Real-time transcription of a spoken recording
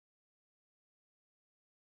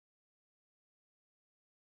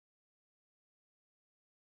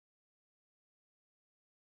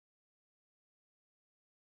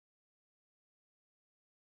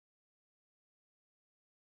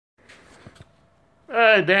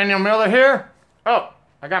Hey, Daniel Miller here. Oh,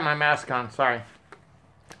 I got my mask on, sorry.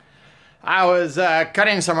 I was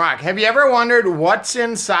cutting some rock. Have you ever wondered what's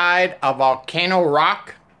inside a volcano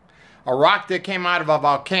rock? A rock that came out of a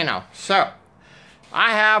volcano. So,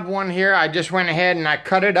 I have one here. I just went ahead and I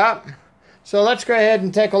cut it up. So let's go ahead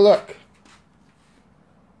and take a look.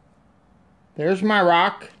 There's my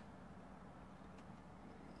rock.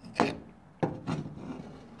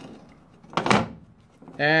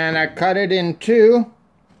 And I cut it in two.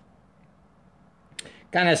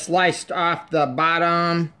 Kind of sliced off the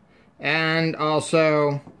bottom and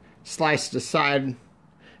also sliced the side,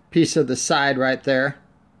 piece of the side right there.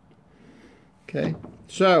 Okay,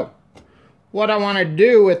 so what I want to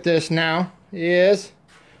do with this now is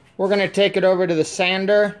we're going to take it over to the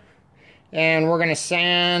sander and we're going to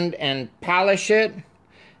sand and polish it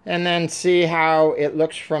and then see how it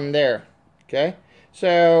looks from there. Okay,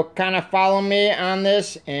 so kind of follow me on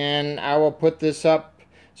this and I will put this up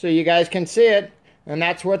so you guys can see it. And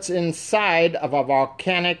that's what's inside of a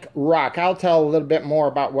volcanic rock. I'll tell a little bit more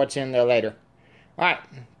about what's in there later. Alright,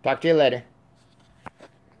 talk to you later.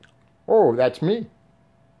 Oh, that's me.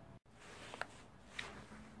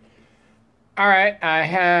 Alright, I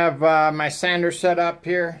have my sander set up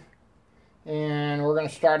here. And we're going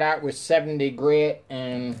to start out with 70 grit.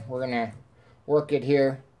 And we're going to work it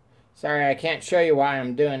here. Sorry, I can't show you why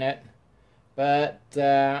I'm doing it. But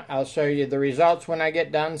I'll show you the results when I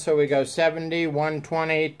get done. So we go 70,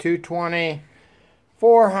 120, 220,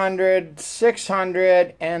 400,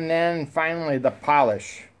 600, and then finally the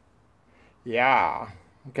polish. Yeah.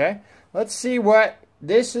 Okay. Let's see what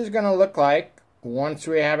this is going to look like once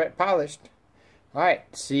we have it polished.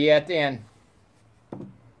 Alright, see you at the end.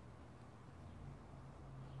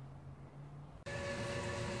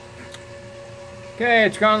 Okay,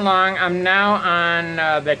 it's gone long. I'm now on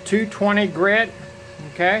the 220 grit.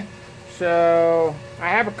 Okay, so I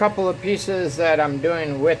have a couple of pieces that I'm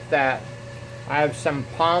doing with that. I have some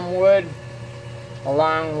palm wood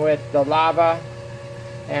along with the lava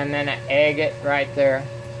and then an agate right there.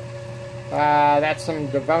 That's some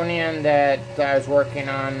Devonian that I was working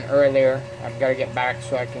on earlier. I've got to get back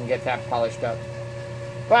so I can get that polished up.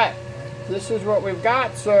 But this is what we've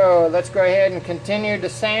got, so let's go ahead and continue to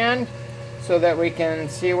sand so that we can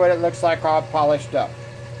see what it looks like all polished up.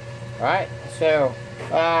 Alright, so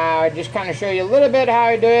just kind of show you a little bit how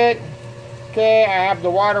I do it. Okay, I have the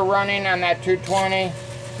water running on that 220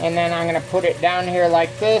 and then I'm going to put it down here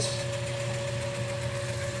like this.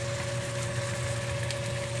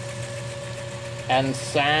 And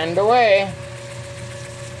sand away.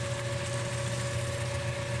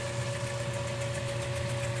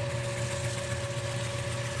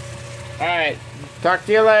 Alright, talk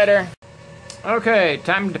to you later. Okay,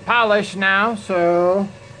 time to polish now. So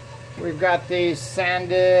we've got these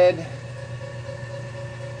sanded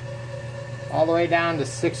all the way down to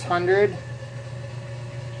 600.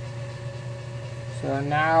 So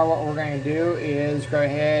now what we're going to do is go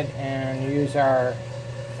ahead and use our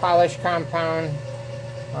polish compound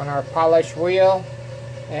on our polish wheel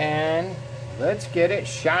and let's get it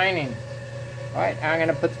shining. Alright, I'm going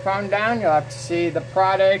to put the phone down. You'll have to see the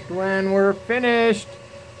product when we're finished.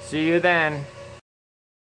 See you then.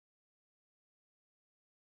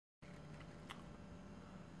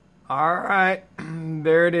 Alright,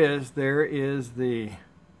 there it is. There is the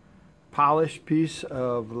polished piece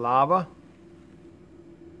of lava.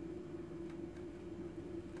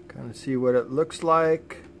 Kind of see what it looks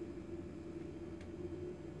like.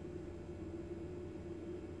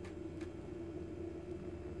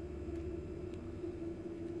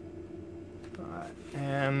 Alright,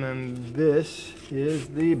 and then this is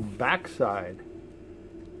the backside.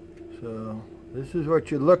 So this is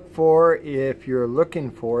what you look for if you're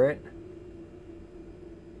looking for it.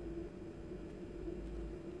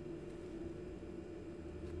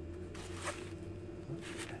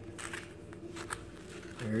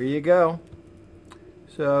 There you go.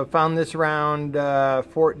 So I found this around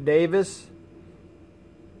Fort Davis.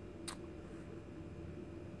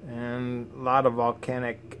 And a lot of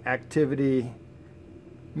volcanic activity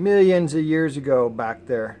millions of years ago back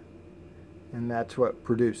there. And that's what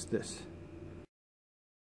produced this.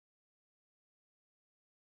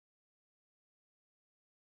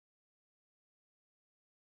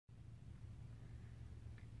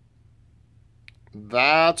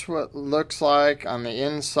 That's what it looks like on the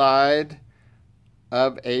inside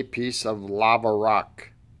of a piece of lava rock.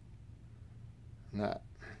 That,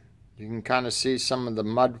 you can kind of see some of the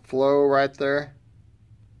mud flow right there.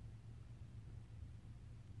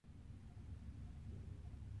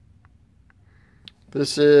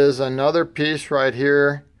 This is another piece right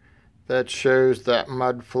here that shows that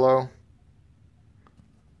mud flow.